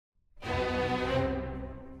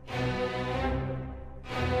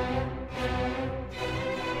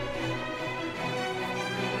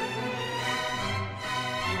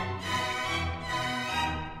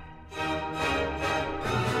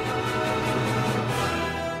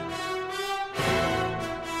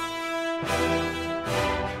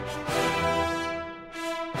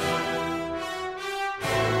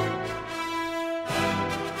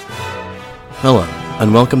Hello,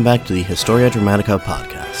 and welcome back to the Historia Dramatica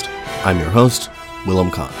podcast. I'm your host,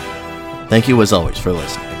 Willem Kahn. Thank you as always for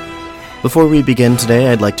listening. Before we begin today,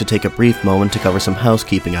 I'd like to take a brief moment to cover some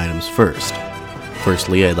housekeeping items first.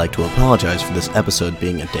 Firstly, I'd like to apologize for this episode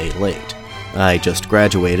being a day late. I just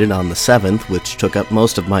graduated on the 7th, which took up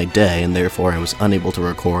most of my day, and therefore I was unable to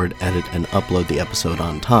record, edit, and upload the episode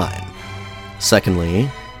on time. Secondly,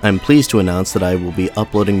 I'm pleased to announce that I will be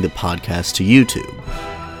uploading the podcast to YouTube.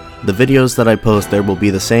 The videos that I post there will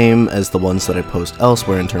be the same as the ones that I post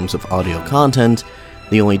elsewhere in terms of audio content,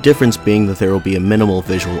 the only difference being that there will be a minimal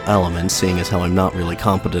visual element, seeing as how I'm not really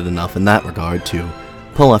competent enough in that regard to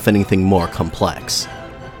pull off anything more complex.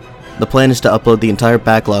 The plan is to upload the entire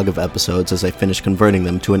backlog of episodes as I finish converting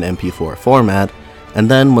them to an MP4 format,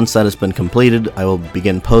 and then once that has been completed, I will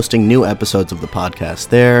begin posting new episodes of the podcast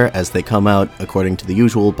there as they come out according to the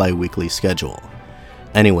usual bi-weekly schedule.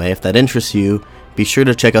 Anyway, if that interests you, be sure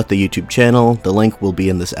to check out the YouTube channel. The link will be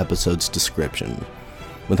in this episode's description.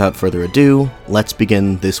 Without further ado, let's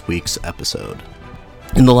begin this week's episode.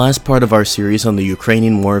 In the last part of our series on the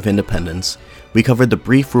Ukrainian War of Independence, we covered the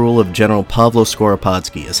brief rule of General Pavlo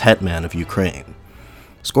Skoropadsky as hetman of Ukraine.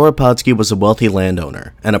 Skoropadsky was a wealthy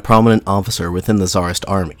landowner and a prominent officer within the Tsarist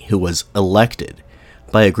army who was elected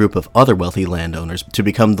by a group of other wealthy landowners to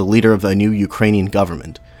become the leader of a new Ukrainian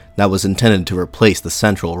government that was intended to replace the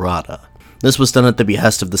Central Rada. This was done at the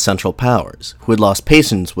behest of the Central Powers, who had lost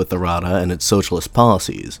patience with the Rada and its socialist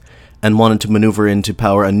policies, and wanted to maneuver into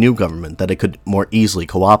power a new government that it could more easily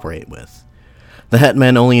cooperate with. The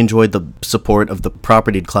hetman only enjoyed the support of the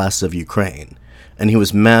propertied classes of Ukraine, and he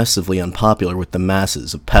was massively unpopular with the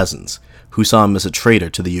masses of peasants, who saw him as a traitor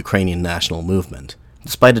to the Ukrainian national movement.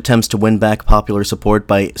 Despite attempts to win back popular support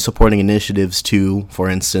by supporting initiatives to, for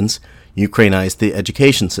instance, Ukrainize the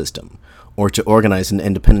education system, or to organize an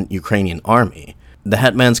independent Ukrainian army, the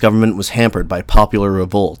hetman's government was hampered by popular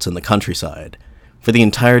revolts in the countryside. For the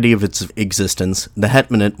entirety of its existence, the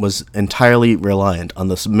hetmanate was entirely reliant on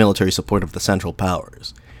the military support of the Central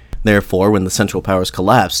Powers. Therefore, when the Central Powers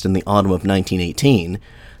collapsed in the autumn of 1918,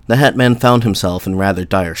 the hetman found himself in rather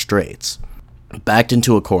dire straits. Backed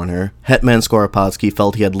into a corner, Hetman Skoropadsky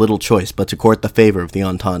felt he had little choice but to court the favor of the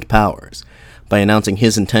Entente powers, by announcing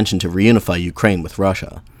his intention to reunify Ukraine with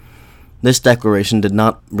Russia. This declaration did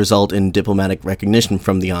not result in diplomatic recognition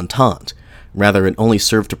from the Entente. Rather, it only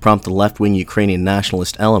served to prompt the left-wing Ukrainian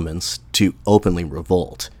nationalist elements to openly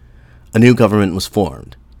revolt. A new government was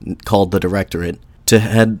formed, called the Directorate, to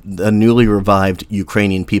head the newly revived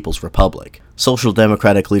Ukrainian People's Republic. Social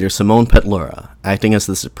Democratic leader Simon Petlura, acting as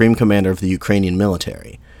the supreme commander of the Ukrainian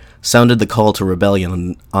military, sounded the call to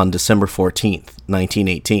rebellion on December 14,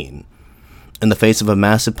 1918. In the face of a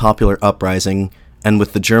massive popular uprising, and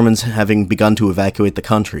with the Germans having begun to evacuate the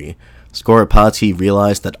country, Skoropadsky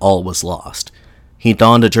realized that all was lost. He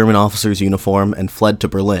donned a German officer's uniform and fled to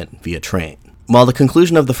Berlin via train. While the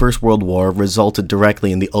conclusion of the First World War resulted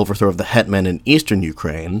directly in the overthrow of the hetman in eastern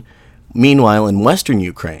Ukraine, meanwhile in western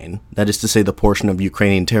Ukraine, that is to say the portion of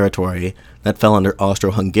Ukrainian territory that fell under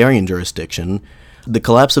Austro-Hungarian jurisdiction, the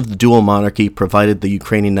collapse of the dual monarchy provided the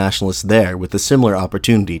Ukrainian nationalists there with a similar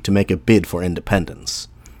opportunity to make a bid for independence.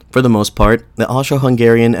 For the most part, the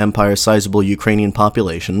Austro-Hungarian Empire's sizable Ukrainian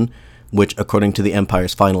population, which according to the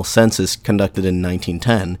empire's final census conducted in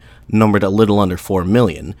 1910 numbered a little under 4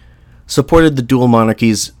 million, supported the dual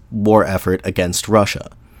monarchy's war effort against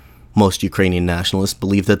Russia. Most Ukrainian nationalists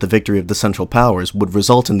believed that the victory of the Central Powers would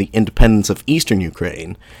result in the independence of eastern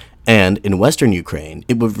Ukraine, and in western Ukraine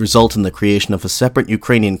it would result in the creation of a separate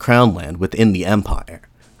Ukrainian crown land within the empire.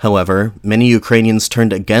 However, many Ukrainians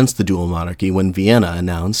turned against the dual monarchy when Vienna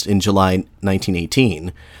announced in July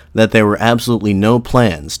 1918 that there were absolutely no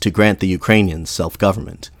plans to grant the Ukrainians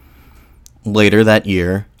self-government. Later that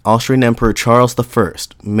year, Austrian Emperor Charles I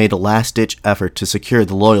made a last-ditch effort to secure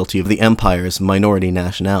the loyalty of the empire's minority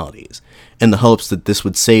nationalities, in the hopes that this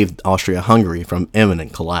would save Austria-Hungary from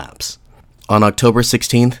imminent collapse. On October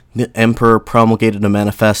 16th, the emperor promulgated a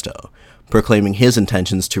manifesto, proclaiming his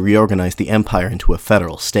intentions to reorganize the empire into a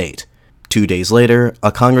federal state. 2 days later, a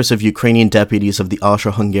Congress of Ukrainian deputies of the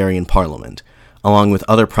Austro-Hungarian Parliament, along with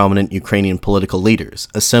other prominent Ukrainian political leaders,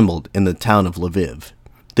 assembled in the town of Lviv.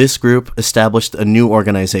 This group established a new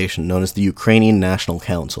organization known as the Ukrainian National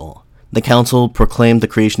Council. The council proclaimed the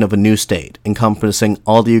creation of a new state, encompassing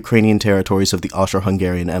all the Ukrainian territories of the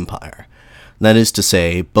Austro-Hungarian Empire, that is to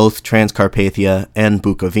say, both Transcarpathia and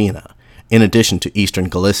Bukovina, in addition to eastern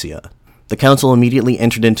Galicia. The council immediately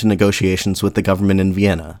entered into negotiations with the government in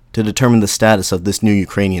Vienna to determine the status of this new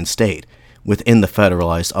Ukrainian state within the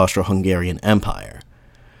federalized Austro-Hungarian Empire.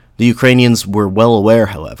 The Ukrainians were well aware,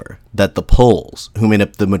 however, that the Poles, who made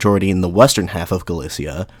up the majority in the western half of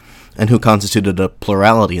Galicia, and who constituted a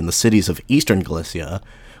plurality in the cities of eastern Galicia,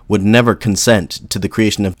 would never consent to the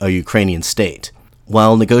creation of a Ukrainian state.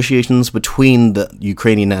 While negotiations between the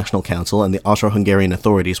Ukrainian National Council and the Austro-Hungarian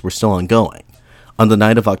authorities were still ongoing, on the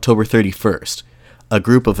night of October 31st, a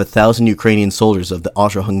group of 1,000 Ukrainian soldiers of the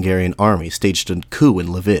Austro-Hungarian army staged a coup in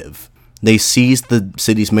Lviv. They seized the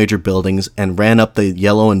city's major buildings and ran up the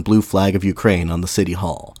yellow and blue flag of Ukraine on the city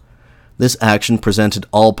hall. This action presented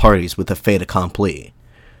all parties with a fait accompli.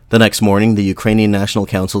 The next morning, the Ukrainian National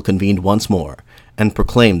Council convened once more and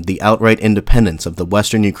proclaimed the outright independence of the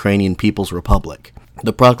Western Ukrainian People's Republic.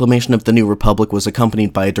 The proclamation of the new republic was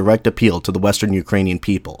accompanied by a direct appeal to the Western Ukrainian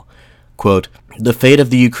people. Quote, "The fate of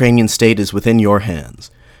the Ukrainian state is within your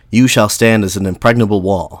hands. You shall stand as an impregnable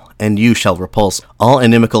wall, and you shall repulse all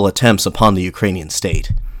inimical attempts upon the Ukrainian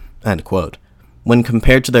state." End quote. When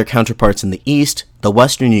compared to their counterparts in the East, the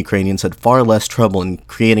Western Ukrainians had far less trouble in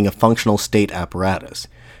creating a functional state apparatus,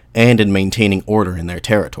 and in maintaining order in their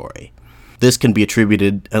territory. This can be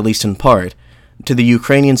attributed, at least in part, to the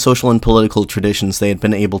Ukrainian social and political traditions they had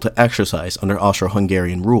been able to exercise under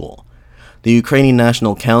Austro-Hungarian rule. The Ukrainian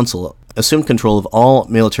National Council assumed control of all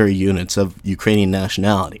military units of Ukrainian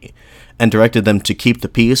nationality, and directed them to keep the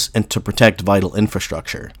peace and to protect vital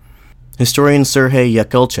infrastructure. Historian Serhei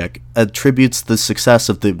Yakulchek attributes the success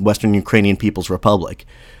of the Western Ukrainian People's Republic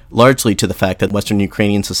largely to the fact that Western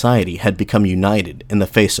Ukrainian society had become united in the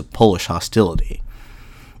face of Polish hostility.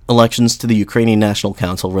 Elections to the Ukrainian National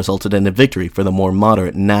Council resulted in a victory for the more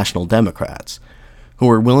moderate National Democrats, who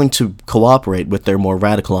were willing to cooperate with their more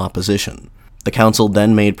radical opposition. The council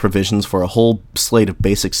then made provisions for a whole slate of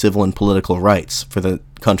basic civil and political rights for the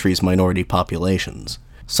country's minority populations.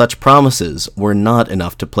 Such promises were not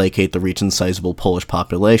enough to placate the region's sizable Polish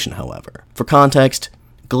population, however. For context,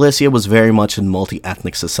 Galicia was very much a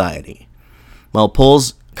multi-ethnic society. While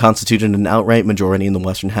Poles constituted an outright majority in the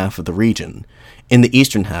western half of the region, in the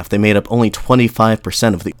eastern half they made up only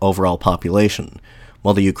 25% of the overall population,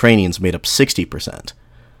 while the Ukrainians made up 60%.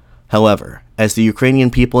 However, as the Ukrainian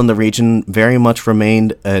people in the region very much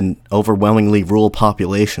remained an overwhelmingly rural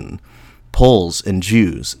population, Poles and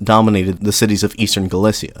Jews dominated the cities of eastern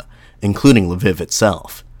Galicia, including Lviv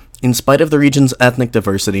itself. In spite of the region's ethnic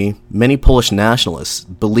diversity, many Polish nationalists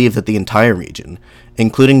believe that the entire region,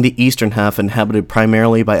 including the eastern half inhabited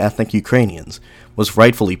primarily by ethnic Ukrainians, was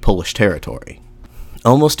rightfully Polish territory.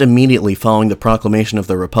 Almost immediately following the proclamation of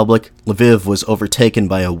the Republic, Lviv was overtaken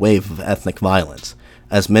by a wave of ethnic violence,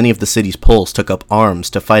 as many of the city's Poles took up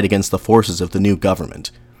arms to fight against the forces of the new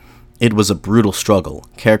government. It was a brutal struggle,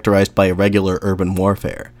 characterized by irregular urban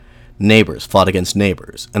warfare. Neighbors fought against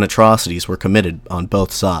neighbors, and atrocities were committed on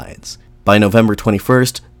both sides. By November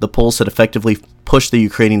 21st, the Poles had effectively pushed the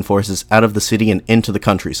Ukrainian forces out of the city and into the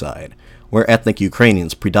countryside, where ethnic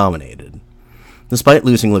Ukrainians predominated. Despite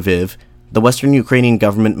losing Lviv, the Western Ukrainian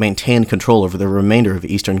government maintained control over the remainder of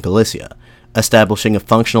eastern Galicia, establishing a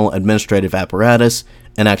functional administrative apparatus,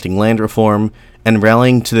 enacting land reform, and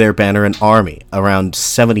rallying to their banner an army around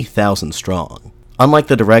 70,000 strong. Unlike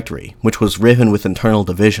the Directory, which was riven with internal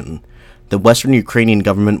division, the Western Ukrainian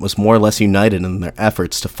government was more or less united in their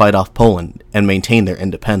efforts to fight off Poland and maintain their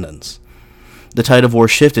independence. The tide of war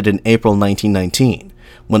shifted in April 1919,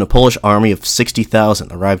 when a Polish army of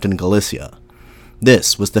 60,000 arrived in Galicia.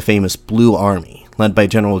 This was the famous Blue Army, led by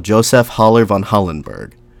General Joseph Haller von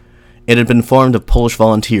Hallenberg. It had been formed of Polish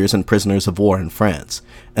volunteers and prisoners of war in France,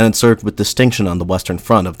 and had served with distinction on the Western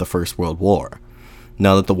Front of the First World War.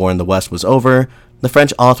 Now that the war in the West was over, the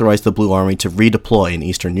French authorized the Blue Army to redeploy in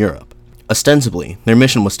Eastern Europe. Ostensibly, their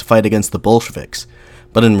mission was to fight against the Bolsheviks,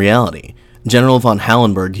 but in reality, General von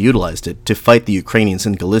Hallenberg utilized it to fight the Ukrainians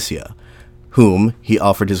in Galicia, whom, he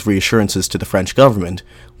offered his reassurances to the French government,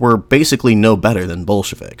 were basically no better than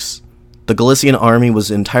Bolsheviks. The Galician army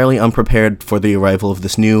was entirely unprepared for the arrival of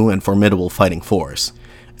this new and formidable fighting force,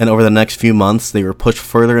 and over the next few months they were pushed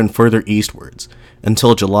further and further eastwards,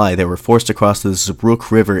 until July they were forced to cross the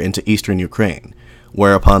Zbruk River into eastern Ukraine,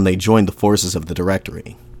 whereupon they joined the forces of the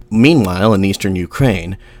Directory. Meanwhile, in eastern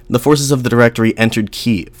Ukraine, the forces of the Directory entered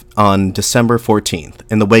Kiev on December 14th,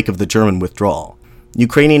 in the wake of the German withdrawal.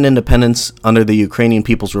 Ukrainian independence under the Ukrainian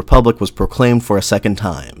People's Republic was proclaimed for a second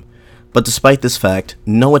time. But despite this fact,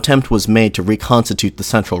 no attempt was made to reconstitute the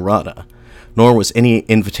Central Rada, nor was any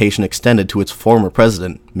invitation extended to its former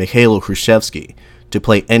president, Mikhailo Hrushchevsky, to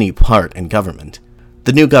play any part in government.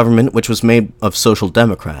 The new government, which was made of Social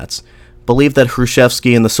Democrats, believed that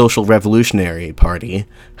Hrushchevsky and the Social Revolutionary Party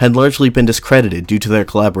had largely been discredited due to their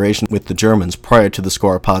collaboration with the Germans prior to the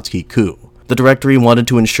Skoropadsky coup. The Directory wanted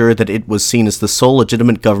to ensure that it was seen as the sole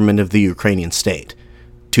legitimate government of the Ukrainian state.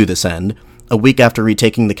 To this end, a week after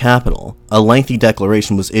retaking the capital, a lengthy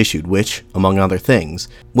declaration was issued which, among other things,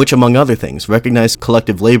 recognized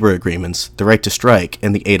collective labor agreements, the right to strike,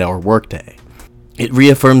 and the 8-hour workday. It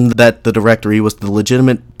reaffirmed that the Directory was the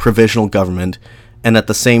legitimate provisional government, and at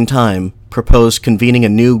the same time proposed convening a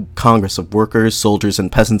new Congress of Workers, Soldiers,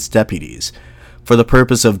 and Peasants' Deputies, for the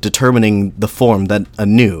purpose of determining the form that a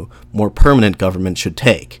new, more permanent government should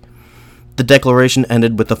take. The declaration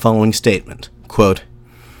ended with the following statement, quote,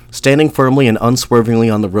 "Standing firmly and unswervingly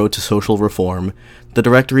on the road to social reform, the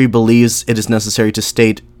Directory believes it is necessary to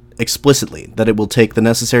state explicitly that it will take the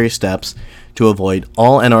necessary steps to avoid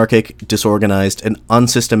all anarchic, disorganized, and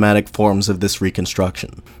unsystematic forms of this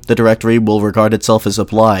reconstruction. The Directory will regard itself as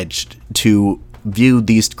obliged to view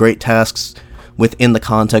these great tasks within the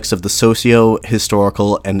context of the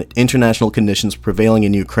socio-historical and international conditions prevailing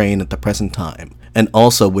in Ukraine at the present time, and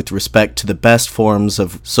also with respect to the best forms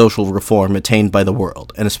of social reform attained by the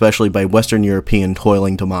world, and especially by Western European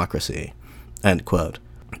toiling democracy." End quote.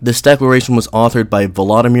 This declaration was authored by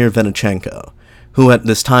Volodymyr Vinnichenko, who at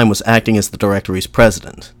this time was acting as the Directory's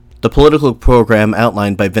president. The political program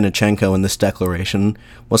outlined by Vinnichenko in this declaration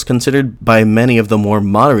was considered by many of the more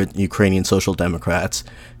moderate Ukrainian Social Democrats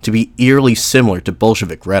to be eerily similar to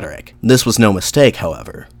Bolshevik rhetoric. This was no mistake,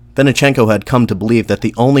 however. Vinnichenko had come to believe that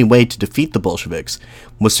the only way to defeat the Bolsheviks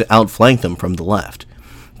was to outflank them from the left,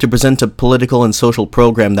 to present a political and social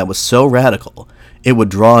program that was so radical it would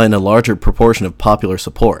draw in a larger proportion of popular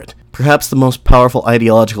support. Perhaps the most powerful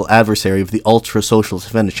ideological adversary of the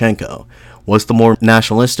ultra-socialist Vinnichenko was the more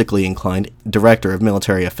nationalistically inclined Director of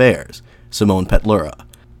Military Affairs, Simon Petlura.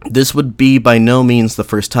 This would be by no means the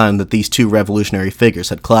first time that these two revolutionary figures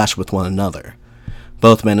had clashed with one another.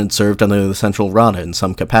 Both men had served under the Central Rada in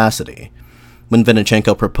some capacity. When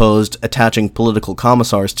Vinnichenko proposed attaching political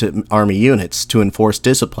commissars to army units to enforce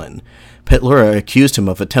discipline, Petlura accused him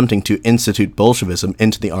of attempting to institute Bolshevism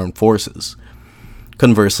into the armed forces.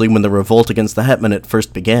 Conversely, when the revolt against the Hetmanate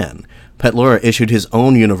first began, Petlura issued his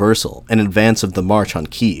own universal in advance of the march on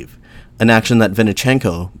Kiev, an action that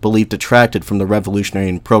Vinnichenko believed detracted from the revolutionary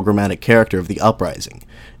and programmatic character of the uprising,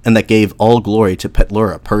 and that gave all glory to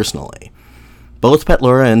Petlura personally. Both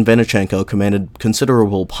Petlura and Vinnichenko commanded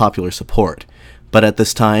considerable popular support, but at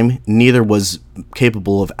this time, neither was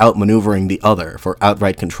capable of outmaneuvering the other for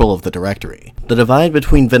outright control of the Directory. The divide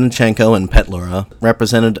between Vinnichenko and Petlura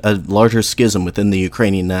represented a larger schism within the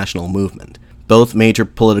Ukrainian national movement. Both major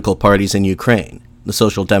political parties in Ukraine, the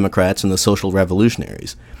Social Democrats and the Social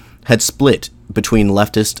Revolutionaries, had split between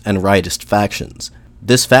leftist and rightist factions.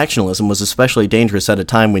 This factionalism was especially dangerous at a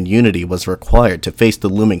time when unity was required to face the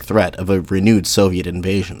looming threat of a renewed Soviet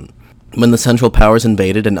invasion. When the Central Powers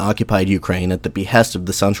invaded and occupied Ukraine at the behest of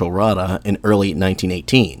the Central Rada in early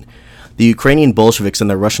 1918, the Ukrainian Bolsheviks and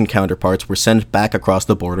their Russian counterparts were sent back across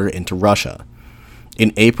the border into Russia.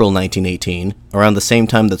 In April 1918, around the same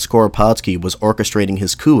time that Skoropadsky was orchestrating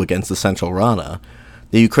his coup against the Central Rada,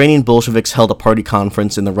 the Ukrainian Bolsheviks held a party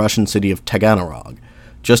conference in the Russian city of Taganrog,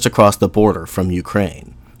 just across the border from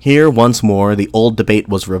Ukraine. Here, once more, the old debate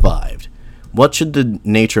was revived. What should the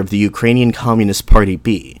nature of the Ukrainian Communist Party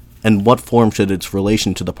be? And what form should its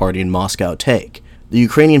relation to the party in Moscow take? The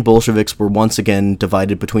Ukrainian Bolsheviks were once again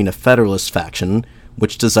divided between a federalist faction,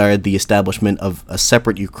 which desired the establishment of a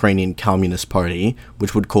separate Ukrainian Communist Party,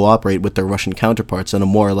 which would cooperate with their Russian counterparts on a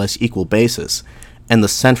more or less equal basis, and the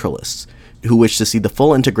centralists, who wished to see the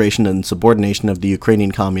full integration and subordination of the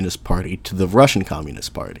Ukrainian Communist Party to the Russian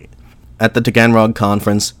Communist Party. At the Taganrog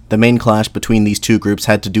Conference, the main clash between these two groups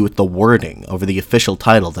had to do with the wording over the official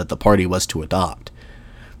title that the party was to adopt.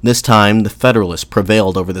 This time, the Federalists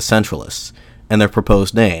prevailed over the Centralists, and their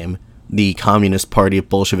proposed name, the Communist Party of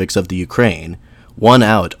Bolsheviks of the Ukraine, won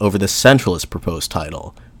out over the Centralist proposed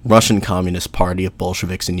title, Russian Communist Party of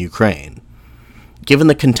Bolsheviks in Ukraine. Given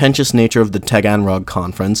the contentious nature of the Taganrog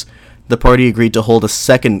Conference, the party agreed to hold a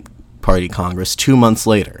second party congress 2 months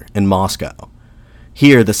later, in Moscow.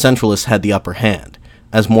 Here, the Centralists had the upper hand,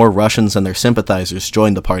 as more Russians and their sympathizers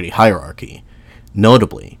joined the party hierarchy.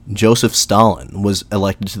 Notably, Joseph Stalin was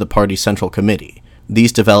elected to the party's Central Committee.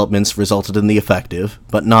 These developments resulted in the effective,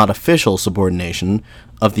 but not official, subordination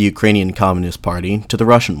of the Ukrainian Communist Party to the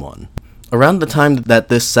Russian one. Around the time that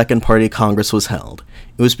this Second Party Congress was held,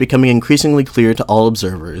 it was becoming increasingly clear to all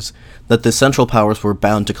observers that the Central Powers were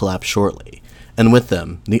bound to collapse shortly, and with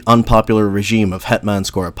them, the unpopular regime of Hetman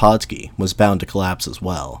Skoropadsky was bound to collapse as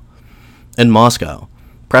well. In Moscow,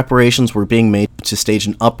 preparations were being made to stage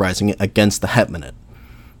an uprising against the Hetmanate.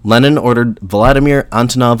 Lenin ordered Vladimir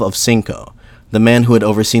Antonov of Sinko, the man who had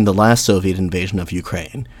overseen the last Soviet invasion of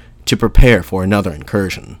Ukraine, to prepare for another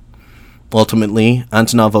incursion. Ultimately,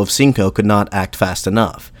 Antonov Ovchinko could not act fast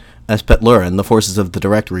enough, as Petlura and the forces of the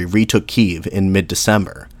Directory retook Kyiv in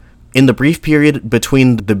mid-December. In the brief period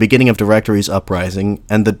between the beginning of Directory's uprising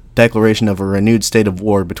and the declaration of a renewed state of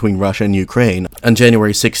war between Russia and Ukraine on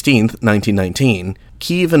January 16, 1919,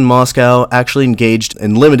 Kyiv and Moscow actually engaged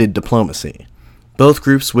in limited diplomacy. Both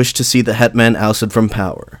groups wished to see the hetman ousted from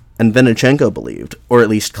power, and Vinnychenko believed, or at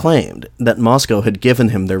least claimed, that Moscow had given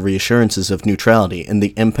him their reassurances of neutrality in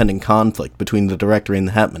the impending conflict between the Directory and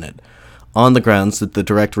the Hetmanate, on the grounds that the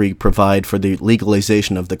Directory provide for the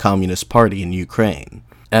legalization of the Communist Party in Ukraine.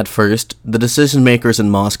 At first, the decision-makers in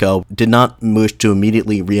Moscow did not wish to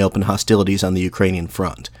immediately reopen hostilities on the Ukrainian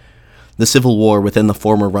front. The civil war within the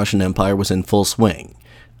former Russian Empire was in full swing,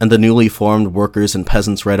 and the newly formed Workers' and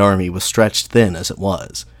Peasants' Red Army was stretched thin as it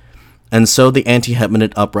was. And so the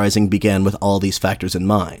anti-Hetmanate uprising began with all these factors in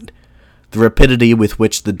mind. The rapidity with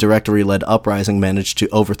which the Directory-led uprising managed to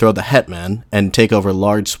overthrow the hetman and take over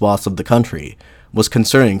large swaths of the country was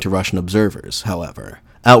concerning to Russian observers, however.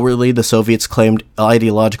 Outwardly, the Soviets claimed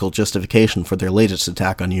ideological justification for their latest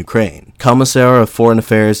attack on Ukraine. Commissar of Foreign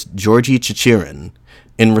Affairs Georgy Chicherin,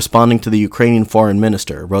 in responding to the Ukrainian foreign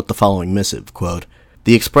minister, wrote the following missive, quote,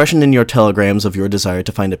 "The expression in your telegrams of your desire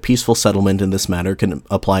to find a peaceful settlement in this matter can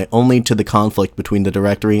apply only to the conflict between the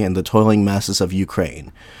Directory and the toiling masses of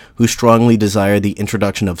Ukraine, who strongly desire the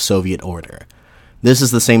introduction of Soviet order. This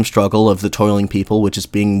is the same struggle of the toiling people which is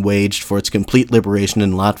being waged for its complete liberation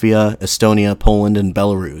in Latvia, Estonia, Poland, and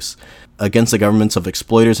Belarus, against the governments of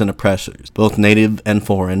exploiters and oppressors, both native and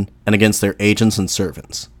foreign, and against their agents and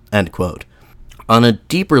servants." End quote. On a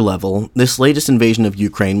deeper level, this latest invasion of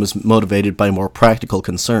Ukraine was motivated by more practical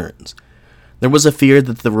concerns. There was a fear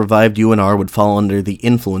that the revived UNR would fall under the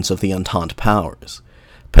influence of the Entente powers.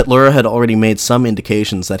 Petlura had already made some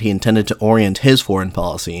indications that he intended to orient his foreign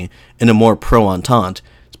policy in a more pro-Entente,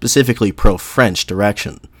 specifically pro-French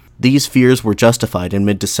direction. These fears were justified in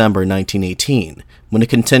mid-December 1918, when a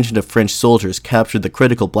contingent of French soldiers captured the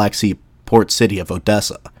critical Black Sea port city of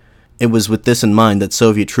Odessa. It was with this in mind that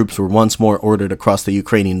Soviet troops were once more ordered across the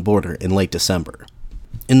Ukrainian border in late December.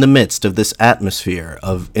 In the midst of this atmosphere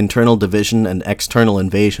of internal division and external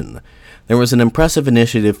invasion, there was an impressive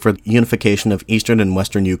initiative for the unification of eastern and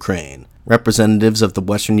western Ukraine. Representatives of the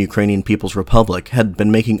Western Ukrainian People's Republic had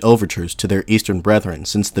been making overtures to their eastern brethren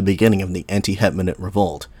since the beginning of the anti-Hetmanate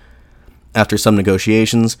revolt. After some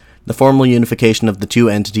negotiations, the formal unification of the two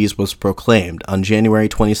entities was proclaimed on January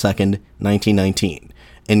 22, 1919,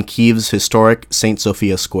 in Kyiv's historic St.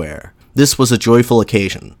 Sophia Square. This was a joyful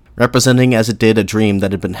occasion, representing as it did a dream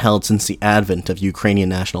that had been held since the advent of Ukrainian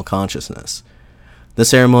national consciousness. The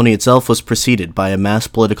ceremony itself was preceded by a mass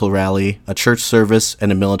political rally, a church service, and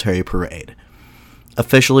a military parade.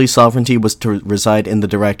 Officially, sovereignty was to reside in the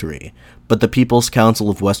Directory, but the People's Council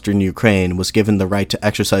of Western Ukraine was given the right to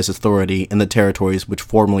exercise authority in the territories which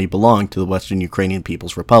formerly belonged to the Western Ukrainian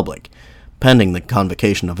People's Republic, pending the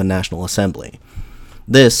convocation of a National Assembly.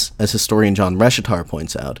 This, as historian John Reshetar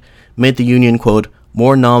points out, made the union, quote,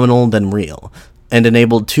 more nominal than real, and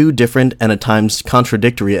enabled two different and at times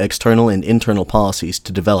contradictory external and internal policies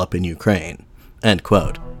to develop in Ukraine. End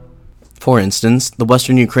quote. For instance, the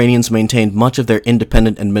Western Ukrainians maintained much of their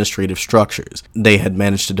independent administrative structures they had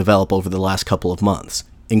managed to develop over the last couple of months,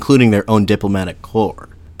 including their own diplomatic corps.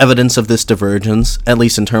 Evidence of this divergence, at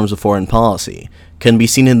least in terms of foreign policy, can be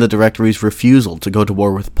seen in the Directory's refusal to go to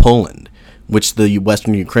war with Poland, which the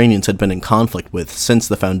Western Ukrainians had been in conflict with since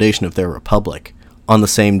the foundation of their republic. On the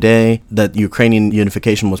same day that Ukrainian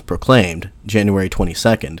unification was proclaimed, January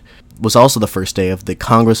 22nd, was also the first day of the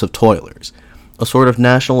Congress of Toilers, a sort of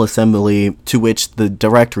national assembly to which the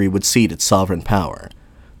Directory would cede its sovereign power.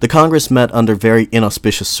 The Congress met under very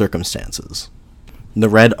inauspicious circumstances. The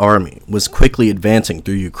Red Army was quickly advancing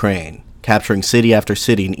through Ukraine, capturing city after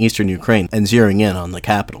city in eastern Ukraine and zeroing in on the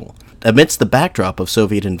capital. Amidst the backdrop of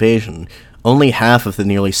Soviet invasion, only half of the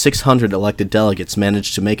nearly 600 elected delegates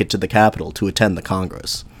managed to make it to the capital to attend the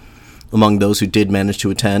Congress. Among those who did manage to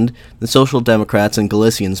attend, the Social Democrats and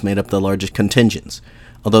Galicians made up the largest contingents,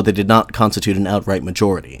 although they did not constitute an outright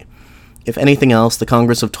majority. If anything else, the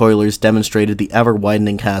Congress of Toilers demonstrated the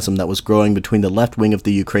ever-widening chasm that was growing between the left wing of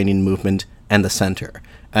the Ukrainian movement and the center,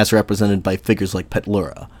 as represented by figures like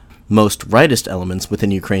Petlura. Most rightist elements within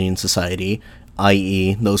Ukrainian society,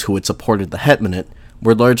 i.e. those who had supported the Hetmanate,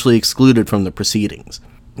 were largely excluded from the proceedings.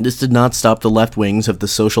 This did not stop the left wings of the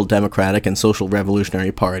Social Democratic and Social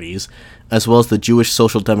Revolutionary parties, as well as the Jewish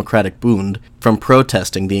Social Democratic Bund, from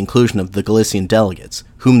protesting the inclusion of the Galician delegates,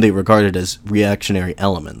 whom they regarded as reactionary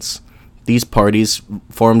elements. These parties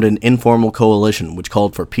formed an informal coalition which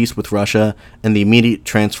called for peace with Russia and the immediate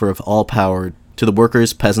transfer of all power to the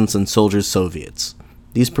workers, peasants, and soldiers Soviets.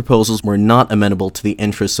 These proposals were not amenable to the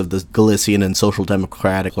interests of the Galician and Social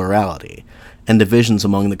Democratic plurality, and divisions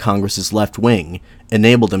among the Congress's left wing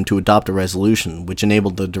enabled them to adopt a resolution which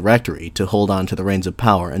enabled the Directory to hold on to the reins of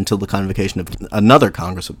power until the convocation of another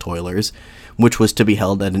Congress of Toilers, which was to be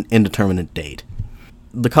held at an indeterminate date.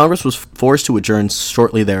 The Congress was forced to adjourn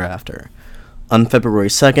shortly thereafter. On February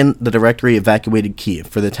 2nd, the Directory evacuated Kiev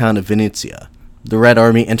for the town of Vinnytsia. The Red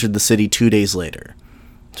Army entered the city 2 days later.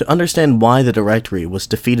 To understand why the Directory was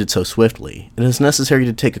defeated so swiftly, it is necessary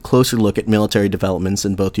to take a closer look at military developments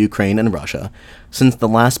in both Ukraine and Russia since the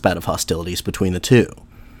last bout of hostilities between the two.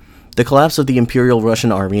 The collapse of the Imperial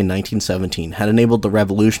Russian Army in 1917 had enabled the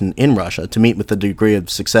revolution in Russia to meet with the degree of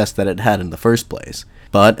success that it had in the first place,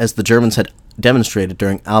 but as the Germans had demonstrated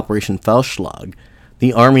during Operation Feldschlag,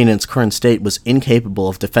 the army in its current state was incapable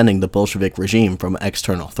of defending the Bolshevik regime from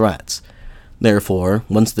external threats. Therefore,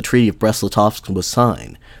 once the Treaty of Brest-Litovsk was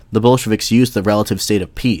signed, the Bolsheviks used the relative state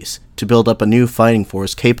of peace to build up a new fighting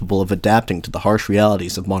force capable of adapting to the harsh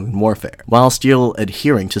realities of modern warfare, while still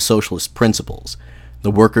adhering to socialist principles,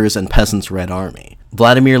 the Workers' and Peasants' Red Army.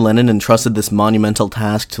 Vladimir Lenin entrusted this monumental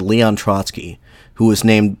task to Leon Trotsky, who was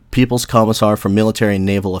named People's Commissar for Military and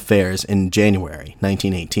Naval Affairs in January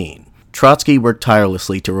 1918. Trotsky worked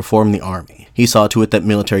tirelessly to reform the army. He saw to it that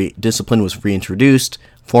military discipline was reintroduced,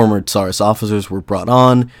 former Tsarist officers were brought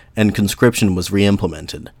on, and conscription was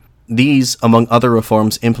re-implemented. These, among other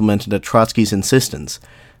reforms implemented at Trotsky's insistence,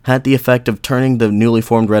 had the effect of turning the newly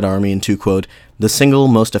formed Red Army into, quote, the single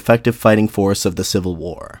most effective fighting force of the Civil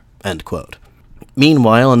War, end quote.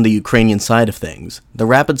 Meanwhile, on the Ukrainian side of things, the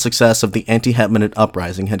rapid success of the anti-Hetmanate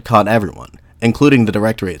uprising had caught everyone, including the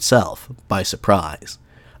Directory itself, by surprise.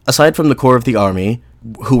 Aside from the core of the army,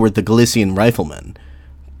 who were the Galician riflemen,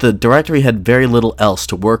 the Directory had very little else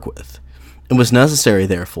to work with. It was necessary,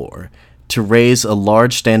 therefore, to raise a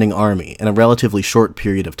large standing army in a relatively short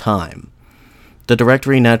period of time. The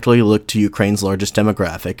Directory naturally looked to Ukraine's largest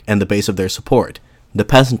demographic and the base of their support, the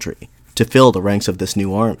peasantry, to fill the ranks of this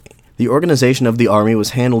new army. The organization of the army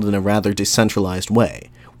was handled in a rather decentralized way,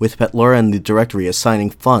 with Petlura and the Directory assigning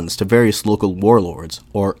funds to various local warlords,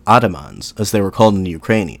 or atamans, as they were called in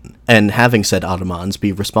Ukrainian, and having said atamans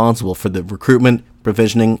be responsible for the recruitment,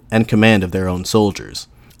 provisioning, and command of their own soldiers.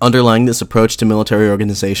 Underlying this approach to military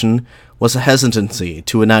organization was a hesitancy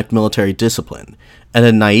to enact military discipline, and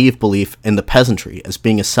a naive belief in the peasantry as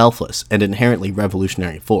being a selfless and inherently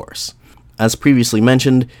revolutionary force. As previously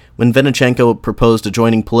mentioned, when Vennachenko proposed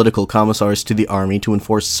adjoining political commissars to the army to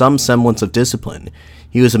enforce some semblance of discipline,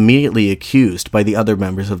 he was immediately accused by the other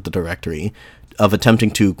members of the Directory of attempting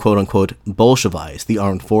to, quote-unquote, Bolshevize the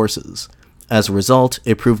armed forces. As a result,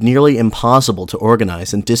 it proved nearly impossible to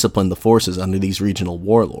organize and discipline the forces under these regional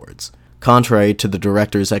warlords. Contrary to the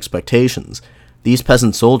Director's expectations, these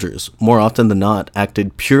peasant soldiers, more often than not,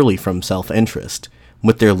 acted purely from self-interest,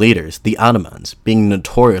 with their leaders, the atamans, being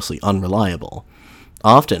notoriously unreliable.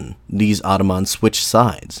 Often, these atamans switched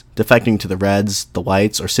sides, defecting to the Reds, the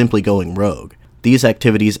Whites, or simply going rogue. These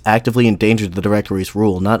activities actively endangered the Directory's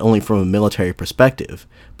rule not only from a military perspective,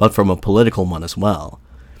 but from a political one as well.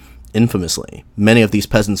 Infamously, many of these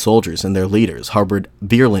peasant soldiers and their leaders harbored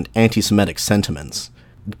virulent anti-Semitic sentiments.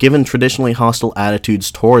 Given traditionally hostile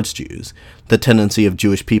attitudes towards Jews, the tendency of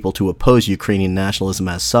Jewish people to oppose Ukrainian nationalism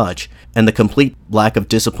as such, and the complete lack of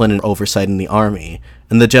discipline and oversight in the army,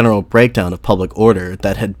 and the general breakdown of public order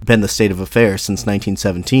that had been the state of affairs since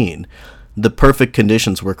 1917, the perfect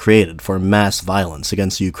conditions were created for mass violence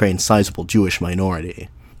against Ukraine's sizable Jewish minority.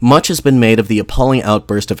 Much has been made of the appalling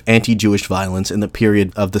outburst of anti-Jewish violence in the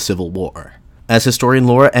period of the Civil War. As historian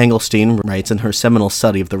Laura Engelstein writes in her seminal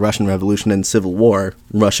study of the Russian Revolution and Civil War,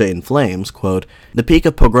 Russia in Flames, quote, the peak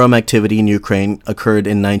of pogrom activity in Ukraine occurred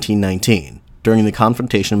in 1919, during the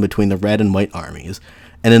confrontation between the Red and White armies,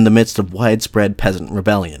 and in the midst of widespread peasant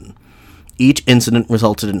rebellion. Each incident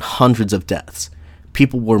resulted in hundreds of deaths.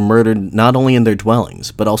 People were murdered not only in their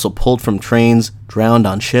dwellings, but also pulled from trains, drowned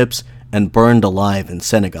on ships, and burned alive in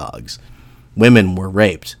synagogues. Women were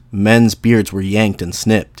raped, men's beards were yanked and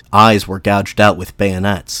snipped, eyes were gouged out with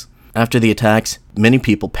bayonets. After the attacks, many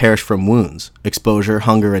people perished from wounds, exposure,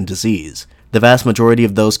 hunger, and disease. The vast majority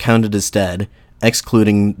of those counted as dead,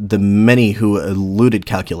 excluding the many who eluded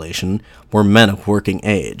calculation, were men of working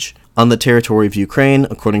age. On the territory of Ukraine,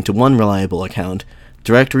 according to one reliable account,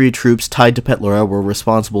 Directory troops tied to Petlura were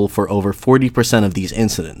responsible for over 40% of these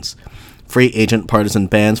incidents, free agent partisan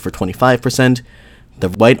bands for 25%, the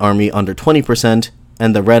White Army under 20%,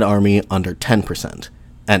 and the Red Army under 10%.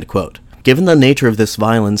 End quote. Given the nature of this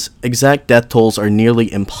violence, exact death tolls are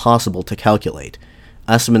nearly impossible to calculate.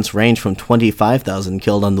 Estimates range from 25,000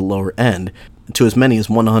 killed on the lower end to as many as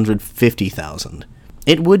 150,000.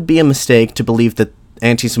 It would be a mistake to believe that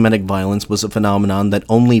anti-Semitic violence was a phenomenon that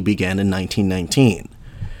only began in 1919.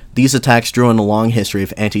 These attacks drew on a long history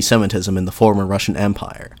of anti-Semitism in the former Russian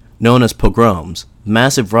Empire. Known as pogroms,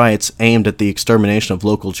 massive riots aimed at the extermination of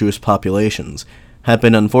local Jewish populations had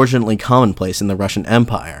been unfortunately commonplace in the Russian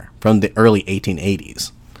Empire from the early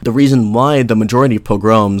 1880s. The reason why the majority of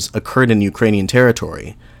pogroms occurred in Ukrainian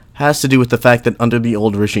territory has to do with the fact that under the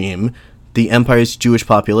old regime, the empire's Jewish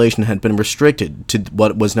population had been restricted to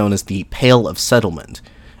what was known as the Pale of Settlement,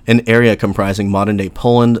 an area comprising modern-day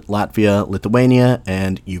Poland, Latvia, Lithuania,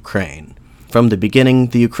 and Ukraine. From the beginning,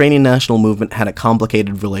 the Ukrainian national movement had a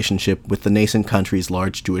complicated relationship with the nascent country's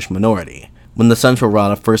large Jewish minority. When the Central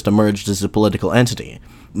Rada first emerged as a political entity,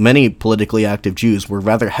 many politically active Jews were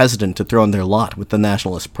rather hesitant to throw in their lot with the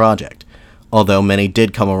nationalist project, although many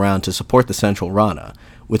did come around to support the Central Rada,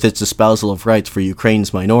 with its espousal of rights for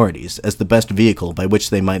Ukraine's minorities as the best vehicle by which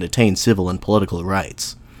they might attain civil and political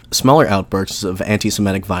rights. Smaller outbursts of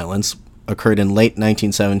anti-Semitic violence occurred in late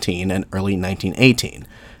 1917 and early 1918,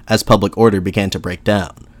 as public order began to break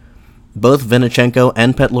down. Both Vinichenko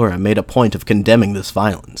and Petlura made a point of condemning this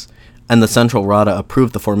violence, and the Central Rada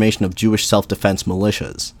approved the formation of Jewish self-defense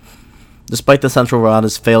militias. Despite the Central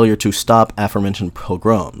Rada's failure to stop aforementioned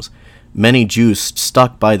pogroms, many Jews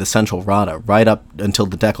stuck by the Central Rada right up until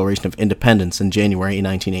the Declaration of Independence in January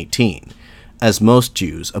 1918, as most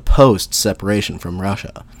Jews opposed separation from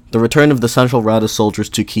Russia. The return of the Central Rada soldiers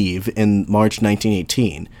to Kyiv in March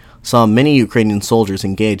 1918 saw many Ukrainian soldiers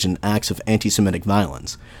engage in acts of anti-Semitic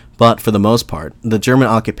violence, but for the most part, the German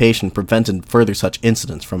occupation prevented further such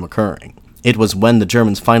incidents from occurring. It was when the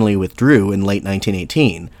Germans finally withdrew in late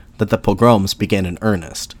 1918 that the pogroms began in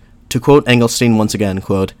earnest. To quote Engelstein once again,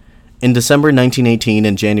 quote, "In December 1918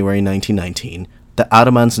 and January 1919, the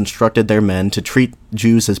Ottomans instructed their men to treat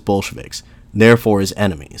Jews as Bolsheviks, therefore as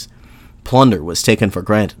enemies. Plunder was taken for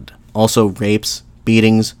granted, also rapes,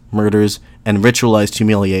 beatings, murders, and ritualized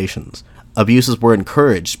humiliations. Abuses were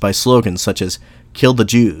encouraged by slogans such as, 'Kill the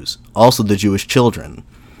Jews, also the Jewish children.'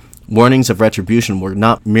 Warnings of retribution were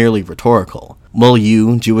not merely rhetorical. 'Will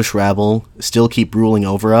you, Jewish rabble, still keep ruling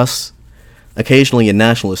over us?' Occasionally a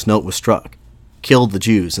nationalist note was struck, 'Kill the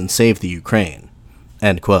Jews and save the Ukraine.'"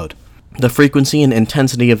 End quote. The frequency and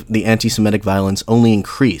intensity of the anti-Semitic violence only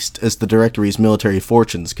increased as the Directory's military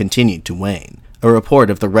fortunes continued to wane. A report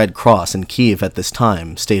of the Red Cross in Kyiv at this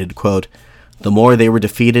time stated, quote, "The more they were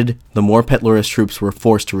defeated, the more Petlura's troops were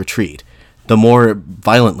forced to retreat, the more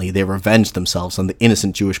violently they revenged themselves on the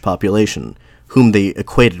innocent Jewish population, whom they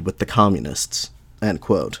equated with the communists." End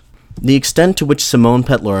quote. The extent to which Simon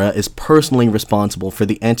Petlura is personally responsible for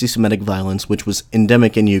the anti-Semitic violence which was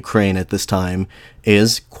endemic in Ukraine at this time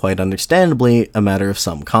is, quite understandably, a matter of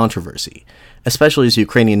some controversy, especially as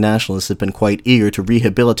Ukrainian nationalists have been quite eager to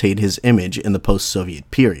rehabilitate his image in the post-Soviet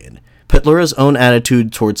period. Petlura's own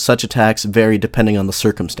attitude towards such attacks varied depending on the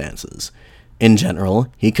circumstances. In general,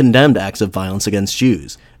 he condemned acts of violence against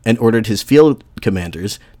Jews, and ordered his field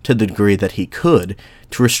commanders, to the degree that he could,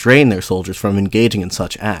 to restrain their soldiers from engaging in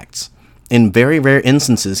such acts. In very rare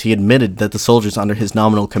instances, he admitted that the soldiers under his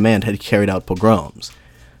nominal command had carried out pogroms.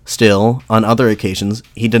 Still, on other occasions,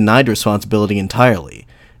 he denied responsibility entirely,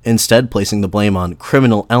 instead placing the blame on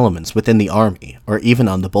criminal elements within the army, or even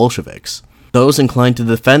on the Bolsheviks. Those inclined to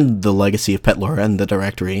defend the legacy of Petlura and the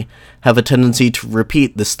Directory have a tendency to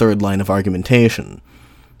repeat this third line of argumentation.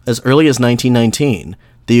 As early as 1919,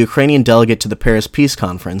 the Ukrainian delegate to the Paris Peace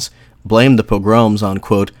Conference blamed the pogroms on,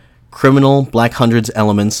 quote, "criminal Black Hundreds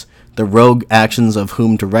elements, the rogue actions of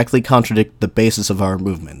whom directly contradict the basis of our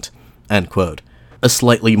movement." End quote. A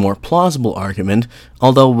slightly more plausible argument,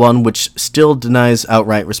 although one which still denies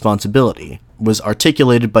outright responsibility, was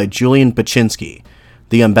articulated by Julian Baczynski,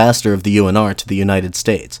 the ambassador of the UNR to the United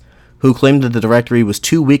States, who claimed that the Directory was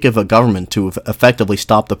too weak of a government to effectively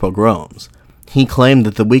stop the pogroms. He claimed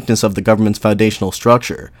that the weakness of the government's foundational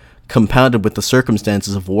structure, compounded with the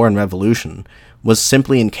circumstances of war and revolution, was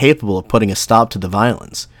simply incapable of putting a stop to the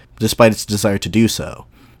violence, despite its desire to do so.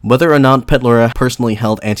 Whether or not Petlura personally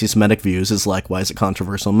held anti-Semitic views is likewise a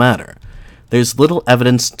controversial matter. There's little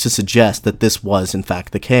evidence to suggest that this was in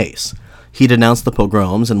fact the case. He denounced the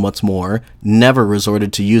pogroms and, what's more, never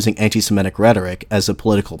resorted to using anti-Semitic rhetoric as a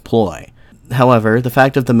political ploy. However, the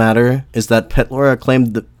fact of the matter is that Petlura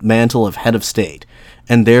claimed the mantle of head of state,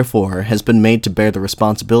 and therefore has been made to bear the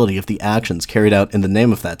responsibility of the actions carried out in the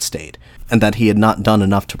name of that state, and that he had not done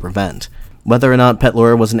enough to prevent. Whether or not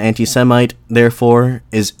Petlura was an anti-Semite, therefore,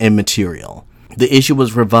 is immaterial. The issue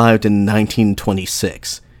was revived in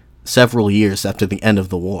 1926, several years after the end of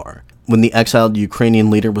the war, when the exiled Ukrainian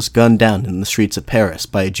leader was gunned down in the streets of Paris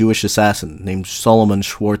by a Jewish assassin named Solomon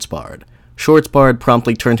Schwarzbard. Schwarzbard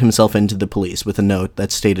promptly turned himself in to the police with a note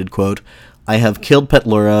that stated, quote, "I have killed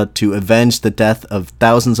Petlura to avenge the death of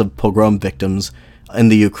thousands of pogrom victims in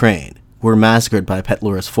the Ukraine, who were massacred by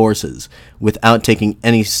Petlura's forces, without taking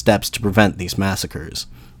any steps to prevent these massacres."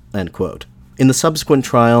 End quote. In the subsequent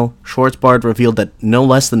trial, Schwarzbard revealed that no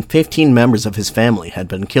less than 15 members of his family had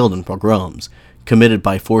been killed in pogroms, committed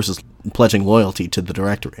by forces pledging loyalty to the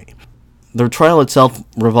Directory. The trial itself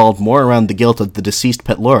revolved more around the guilt of the deceased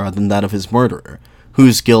Petlura than that of his murderer,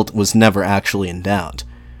 whose guilt was never actually in doubt.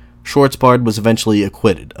 Schwarzbard was eventually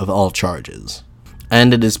acquitted of all charges.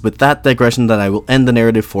 And it is with that digression that I will end the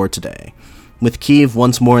narrative for today. With Kiev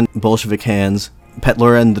once more in Bolshevik hands,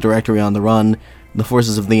 Petlura and the Directory on the run, the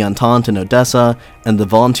forces of the Entente in Odessa, and the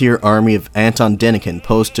volunteer army of Anton Denikin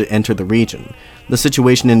posed to enter the region, the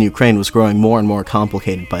situation in Ukraine was growing more and more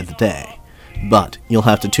complicated by the day. But you'll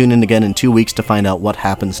have to tune in again in 2 weeks to find out what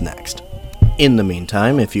happens next. In the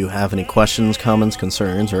meantime, if you have any questions, comments,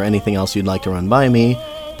 concerns, or anything else you'd like to run by me,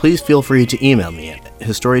 please feel free to email me at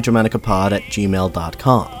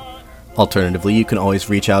historiadramaticapod@gmail.com. Alternatively, you can always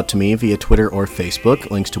reach out to me via Twitter or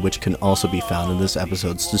Facebook, links to which can also be found in this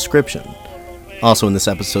episode's description. Also in this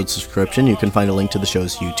episode's description, you can find a link to the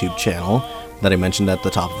show's YouTube channel that I mentioned at the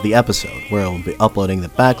top of the episode, where I will be uploading the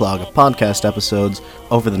backlog of podcast episodes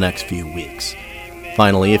over the next few weeks.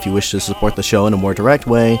 Finally, if you wish to support the show in a more direct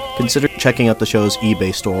way, consider checking out the show's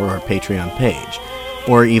eBay store or Patreon page,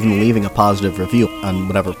 or even leaving a positive review on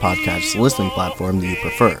whatever podcast listening platform that you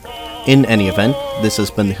prefer. In any event, this has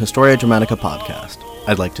been the Historia Dramatica podcast.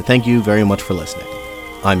 I'd like to thank you very much for listening.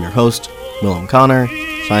 I'm your host, Willem Connor,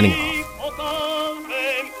 signing off.